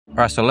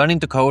Alright, so learning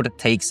to code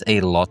takes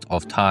a lot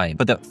of time.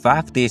 But the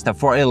fact is that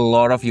for a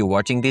lot of you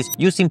watching this,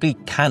 you simply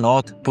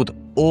cannot put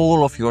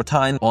all of your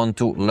time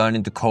onto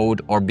learning to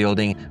code or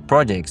building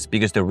projects.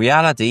 Because the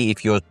reality,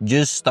 if you're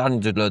just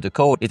starting to learn to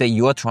code, is that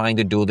you are trying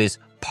to do this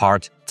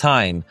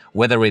part-time,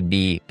 whether it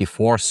be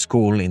before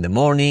school in the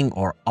morning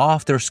or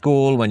after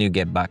school when you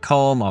get back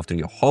home after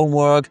your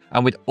homework.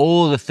 And with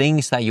all the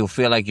things that you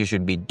feel like you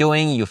should be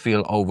doing, you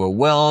feel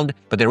overwhelmed.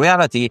 But the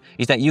reality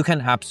is that you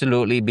can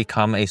absolutely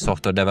become a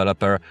software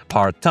developer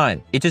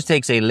part-time. It just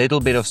takes a little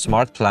bit of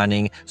smart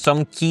planning,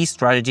 some key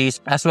strategies,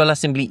 as well as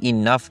simply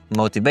enough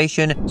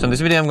motivation. So in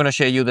this video, I'm going to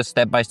share you the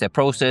step-by-step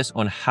process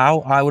on how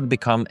I would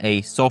become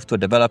a software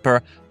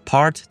developer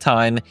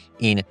part-time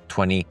in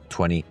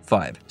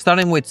 2025.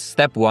 Starting with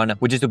step one,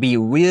 which is to be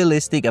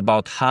realistic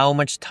about how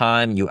much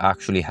time you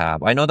actually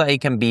have. I know that it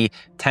can be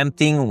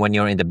tempting when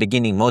you're in the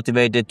beginning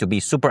motivated to be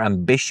super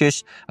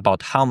ambitious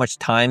about how much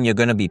time you're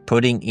going to be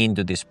putting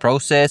into this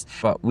process,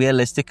 but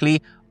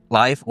realistically,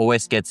 life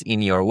always gets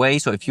in your way.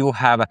 So if you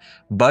have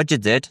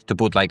budgeted to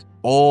put like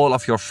all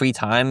of your free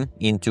time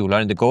into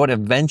learning the code,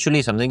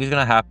 eventually something is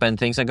going to happen,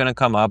 things are going to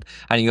come up,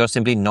 and you're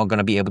simply not going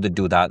to be able to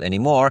do that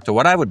anymore. So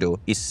what I would do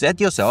is set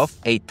yourself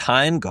a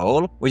time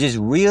goal, which is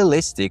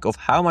realistic of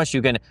how much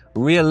you can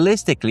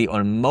realistically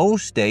on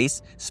most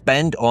days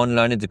spend on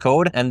learning the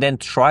code, and then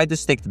try to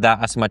stick to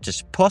that as much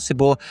as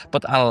possible,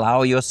 but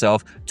allow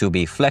yourself to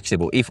be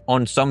flexible. If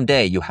on some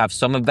day you have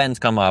some events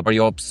come up or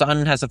your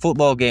son has a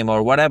football game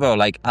or whatever,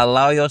 like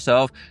allow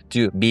yourself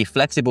to be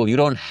flexible. You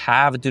don't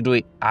have to do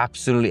it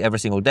absolutely every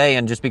single day,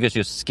 and just because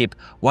you skip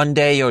one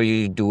day or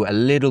you do a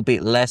little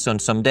bit less on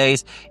some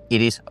days,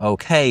 it is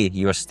okay.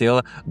 You're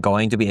still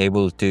going to be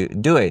able to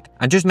do it.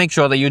 And just make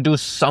sure that you do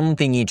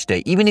something each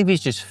day. Even if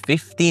it's just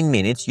 15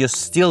 minutes, you're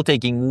still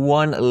taking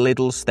one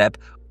little step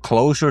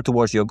closer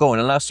towards your goal.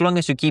 And as long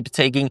as you keep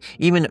taking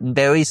even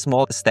very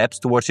small steps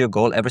towards your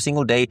goal every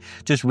single day,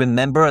 just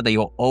remember that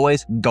you're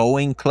always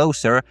going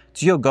closer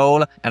to your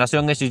goal. And as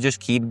long as you just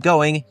keep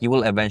going, you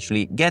will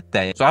eventually get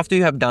there. So after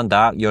you have done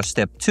that, your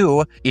step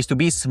two is to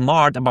be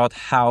smart about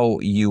how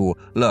you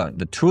learn.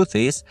 The truth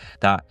is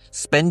that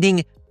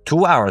spending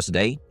 2 hours a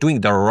day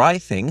doing the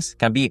right things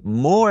can be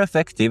more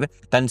effective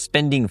than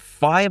spending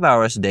 5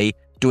 hours a day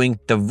doing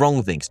the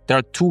wrong things. There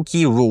are two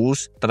key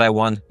rules that I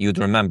want you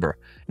to remember.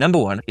 Number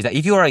one is that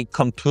if you are a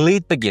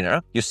complete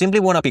beginner, you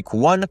simply want to pick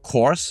one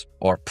course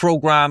or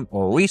program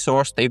or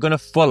resource that you're going to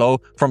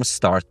follow from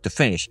start to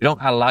finish. You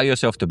don't allow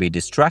yourself to be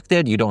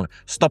distracted. You don't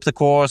stop the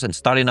course and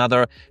start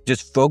another.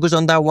 Just focus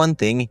on that one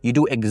thing. You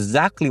do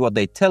exactly what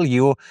they tell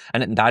you,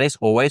 and that is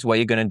always what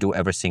you're going to do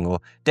every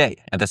single day.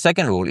 And the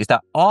second rule is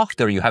that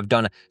after you have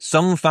done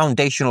some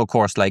foundational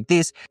course like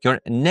this, your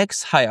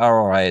next high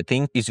ROI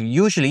thing is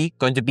usually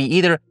going to be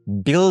either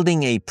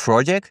building a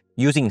project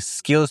using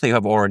skills that you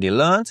have already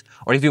learned,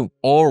 or if you've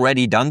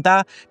already done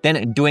that,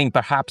 then doing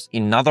perhaps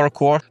another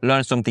course,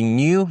 learn something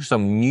new,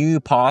 some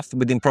new path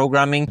within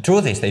programming. The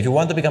truth is that if you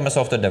want to become a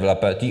software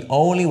developer, the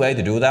only way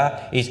to do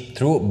that is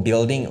through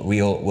building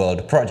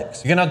real-world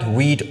projects. You cannot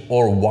read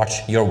or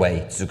watch your way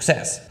to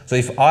success. So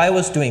if I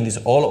was doing this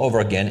all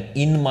over again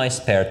in my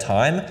spare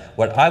time,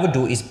 what I would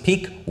do is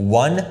pick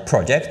one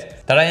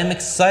project that I am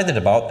excited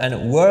about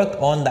and work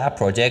on that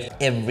project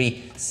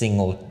every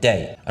single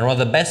day. And one of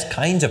the best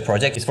kinds of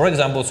project is, for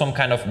example, some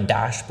kind of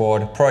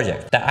dashboard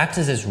project that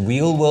accesses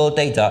real-world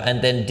data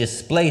and then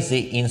displays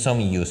it in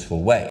some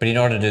useful way. But in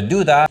order to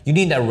do that, you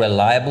need a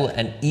reliable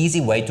and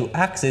easy way to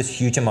access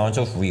huge amounts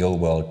of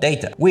real-world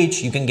data,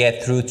 which you can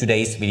get through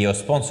today's video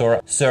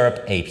sponsor,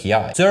 SERP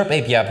API. SERP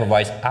API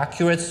provides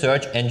accurate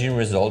search engine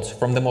results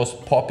from the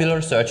most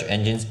popular search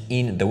engines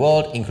in the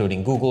world,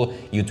 including Google,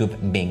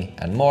 YouTube, Bing,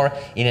 and more,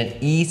 in an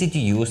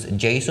easy-to-use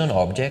JSON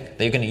object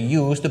that you can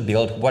use to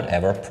build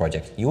whatever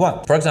project you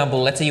want. For example,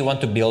 let's say you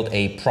want to build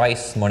a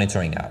price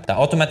monitoring app that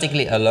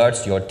automatically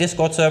alerts your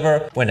Discord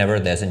server whenever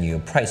there's a new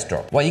price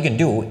drop. What you can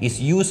do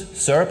is use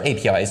SERP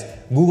API's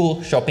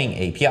Google Shopping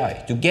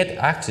API to get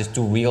access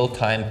to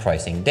real-time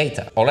pricing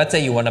data. Or let's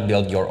say you want to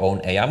build your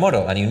own AI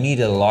model and you need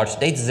a large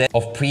dataset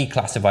of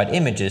pre-classified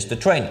images to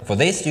train. For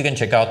this, you can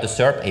check out the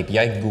SERP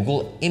API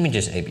Google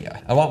Images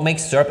API. And what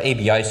makes SERP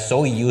API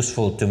so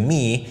useful to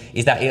me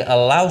is that it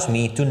allows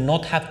me to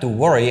not have to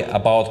worry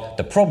about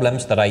the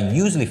problems that I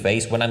usually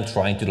face when I'm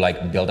trying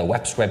to build a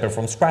web scraper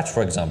from scratch,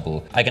 for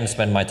example. I can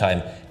spend my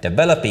time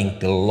developing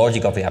the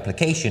logic of the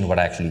application, what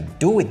I actually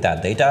do with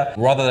that data,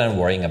 rather than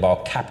worrying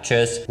about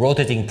captchas,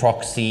 rotating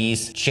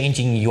proxies,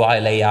 changing UI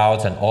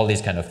layouts, and all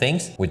these kind of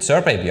things. With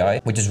SERP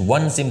API, which is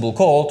one simple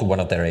call to one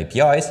of their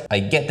APIs,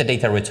 I get the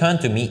data returned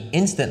to me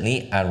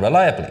instantly and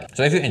reliably.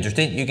 So if you're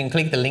interested, you can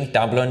click the link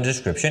down below in the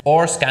description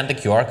or scan the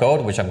QR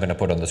code, which I'm going to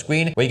put on the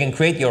screen, where you can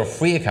create your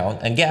free account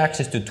and get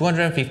access to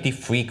 250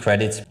 free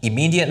credits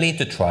immediately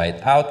to try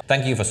it out.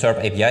 Thank you for SERP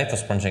API for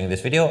sponsoring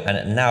this video.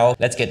 And now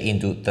let's get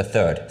into the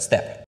third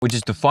step. which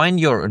is to find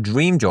your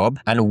dream job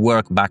and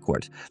work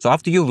backwards. So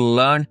after you've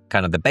learned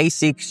kind of the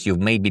basics, you've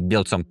maybe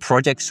built some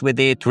projects with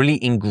it,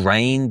 really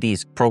ingrain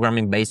these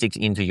programming basics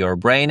into your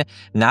brain.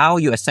 Now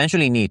you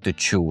essentially need to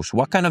choose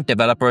what kind of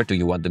developer do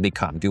you want to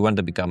become. Do you want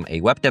to become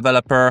a web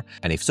developer?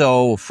 And if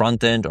so,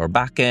 front end or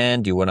back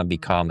end? Do you want to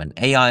become an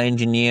AI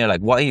engineer? Like,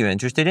 what are you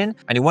interested in?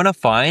 And you want to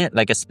find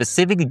like a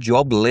specific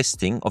job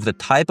listing of the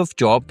type of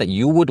job that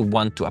you would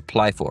want to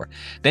apply for.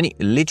 Then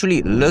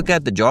literally look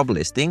at the job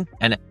listing,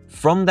 and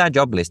from that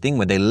job listing,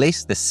 when they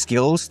list the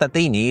skills that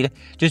they need,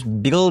 just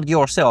build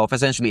yourself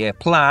essentially a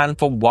plan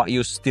for what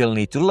you still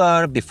need to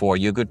learn before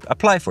you could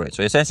apply for it.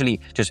 So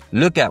essentially just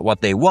look at what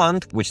they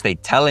want, which they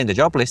tell in the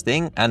job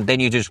listing, and then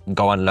you just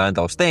go and learn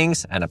those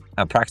things and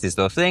practice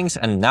those things.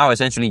 And now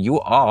essentially you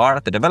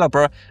are the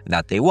developer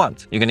that they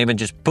want. You can even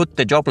just put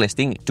the job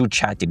listing to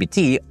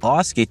ChatGPT,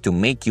 ask it to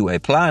make you a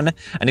plan,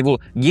 and it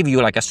will give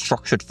you like a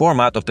structured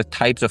format of the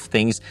types of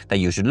things that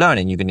you should learn.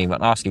 And you can even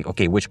ask it,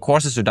 okay, which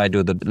courses should I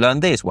do to learn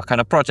this? What kind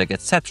of project,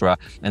 etc.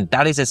 And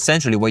that is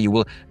essentially what you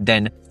will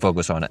then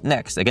focus on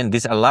next. Again,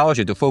 this allows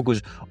you to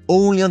focus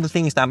only on the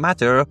things that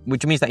matter,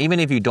 which means that even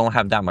if you don't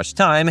have that much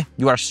time,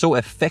 you are so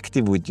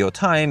effective with your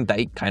time that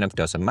it kind of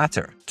doesn't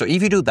matter. So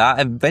if you do that,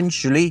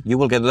 eventually you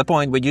will get to the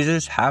point where you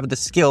just have the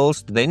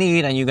skills they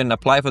need and you can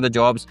apply for the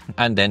jobs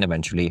and then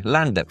eventually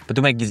land them. But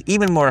to make this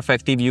even more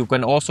effective, you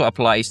can also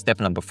apply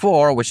step number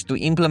 4, which is to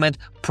implement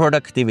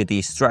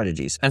productivity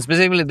strategies. And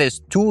specifically,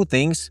 there's 2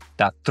 things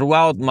that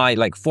throughout my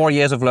 4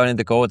 years of learning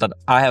the code that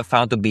I have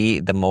found to be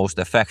the most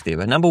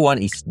effective. And number 1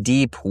 is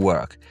deep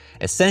work.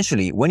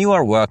 Essentially, when you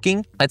are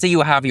working, let's say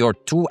you have your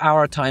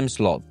 2-hour time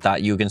slot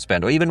that you can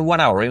spend, or even 1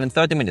 hour, or even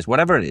 30 minutes,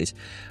 whatever it is,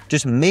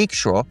 just make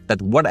sure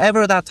that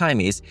whatever that time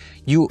is,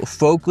 you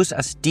focus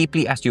as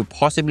deeply as you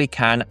possibly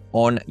can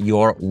on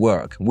your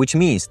work, which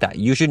means that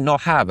you should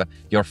not have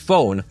your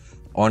phone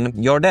on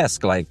your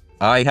desk like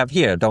I have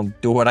here. Don't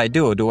do what I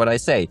do what I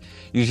say.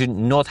 You should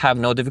not have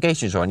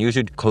notifications on. You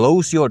should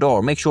close your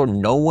door. Make sure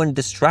no one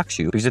distracts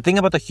you. Because the thing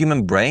about the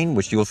human brain,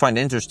 which you will find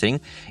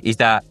interesting, is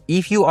that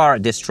if you are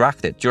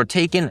distracted, you're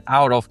taken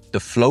out of the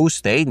flow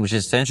state, which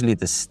is essentially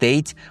the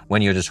state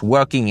when you're just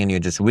working and you're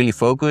just really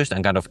focused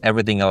and kind of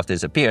everything else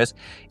disappears.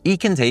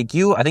 It can take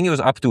you, I think it was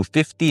up to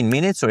 15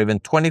 minutes or even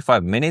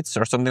 25 minutes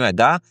or something like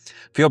that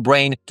for your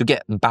brain to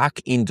get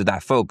back into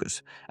that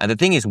focus. And the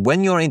thing is,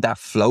 when you're in that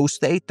flow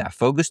state, that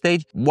focus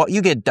state, what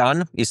you get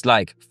done is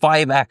like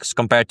 5x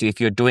compared to if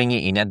you're doing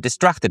it in a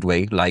distracted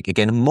way, like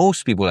again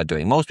most people are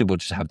doing. Most people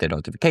just have their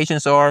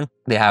notifications on,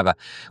 they have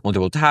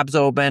multiple tabs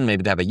open,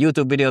 maybe they have a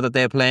YouTube video that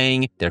they're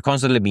playing, they're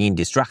constantly being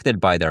distracted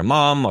by their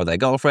mom or their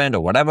girlfriend or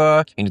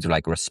whatever. You need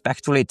to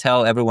respectfully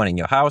tell everyone in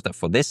your house that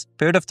for this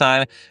period of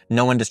time,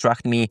 no one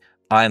distract me,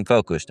 I am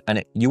focused.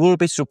 And you will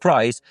be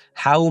surprised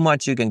how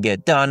much you can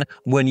get done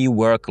when you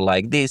work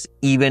like this,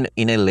 even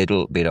in a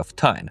little bit of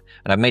time.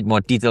 And I've made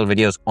more detailed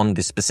videos on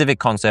this specific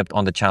concept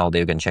on the channel that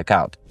you can check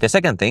out. The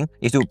second thing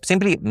is to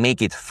simply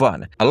make it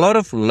fun. A lot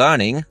of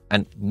learning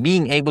and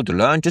being able to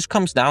learn just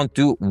comes down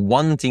to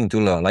wanting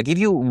to learn. Like if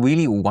you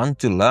really want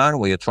to learn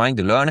what you're trying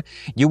to learn,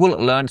 you will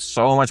learn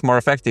so much more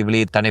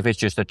effectively than if it's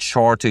just a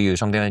chore to you,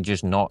 something that you're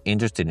just not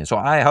interested in. So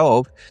I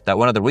hope that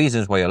one of the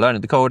reasons why you're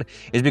learning the code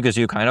is because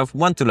you kind of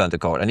want to learn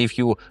the code. And if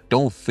you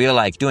don't feel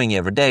like doing it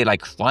every day,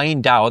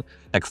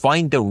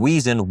 find the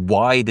reason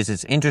why this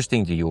is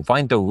interesting to you.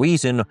 Find the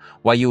reason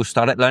why you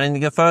started learning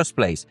in the first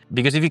place.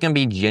 Because if you can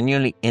be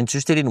genuinely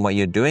interested in what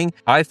you're doing,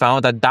 I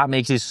found that that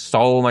makes it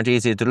so much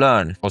easier to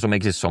learn. Also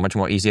makes it so much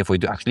more easier for you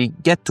to actually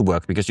get to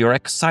work because you're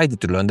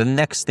excited to learn the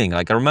next thing.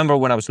 Like I remember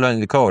when I was learning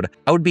the code,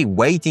 I would be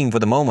waiting for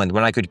the moment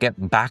when I could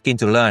get back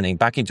into learning,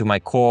 back into my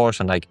course,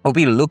 and I would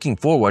be looking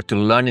forward to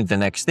learning the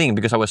next thing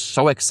because I was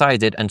so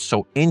excited and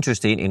so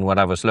interested in what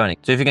I was learning.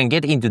 So if you can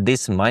get into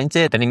this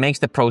mindset, then it makes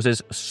the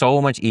process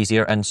so much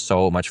easier and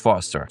so much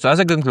faster. So as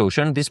a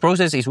conclusion, this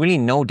process is really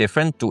no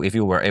different to if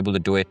you were able to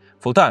do it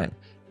full time.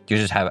 You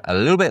just have a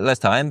little bit less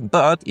time,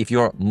 but if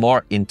you're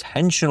more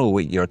intentional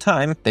with your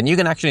time, then you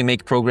can actually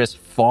make progress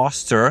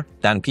faster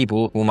than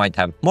people who might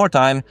have more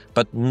time,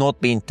 but not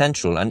be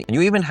intentional. And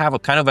you even have a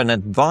kind of an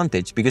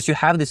advantage because you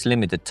have this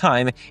limited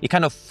time. It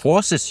kind of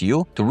forces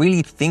you to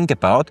really think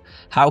about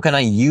how can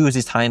I use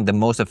this time the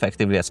most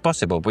effectively as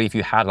possible. But if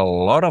you had a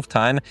lot of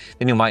time,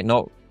 then you might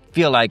not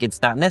feel like it's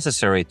not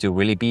necessary to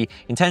really be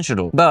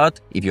intentional.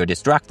 But if you're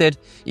distracted,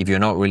 if you're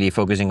not really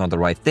focusing on the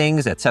right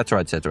things,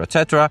 etc.,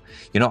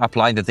 you're not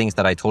applying the things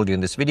that I told you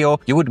in this video,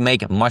 you would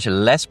make much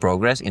less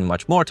progress in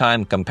much more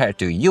time compared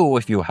to you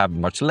if you have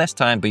much less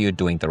time, but you're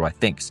doing the right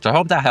things. So I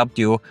hope that helped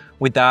you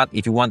with that.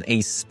 If you want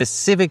a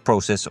specific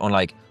process on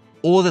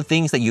all the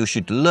things that you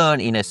should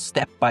learn in a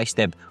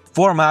step-by-step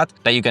format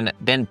that you can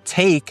then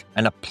take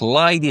and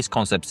apply these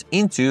concepts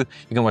into,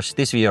 you can watch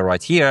this video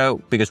right here,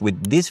 because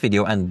with this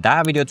video and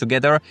that video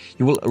together,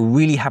 you will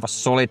really have a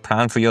solid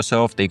plan for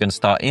yourself that you can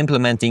start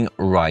implementing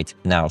right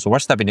now. So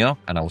watch that video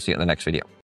and I will see you in the next video.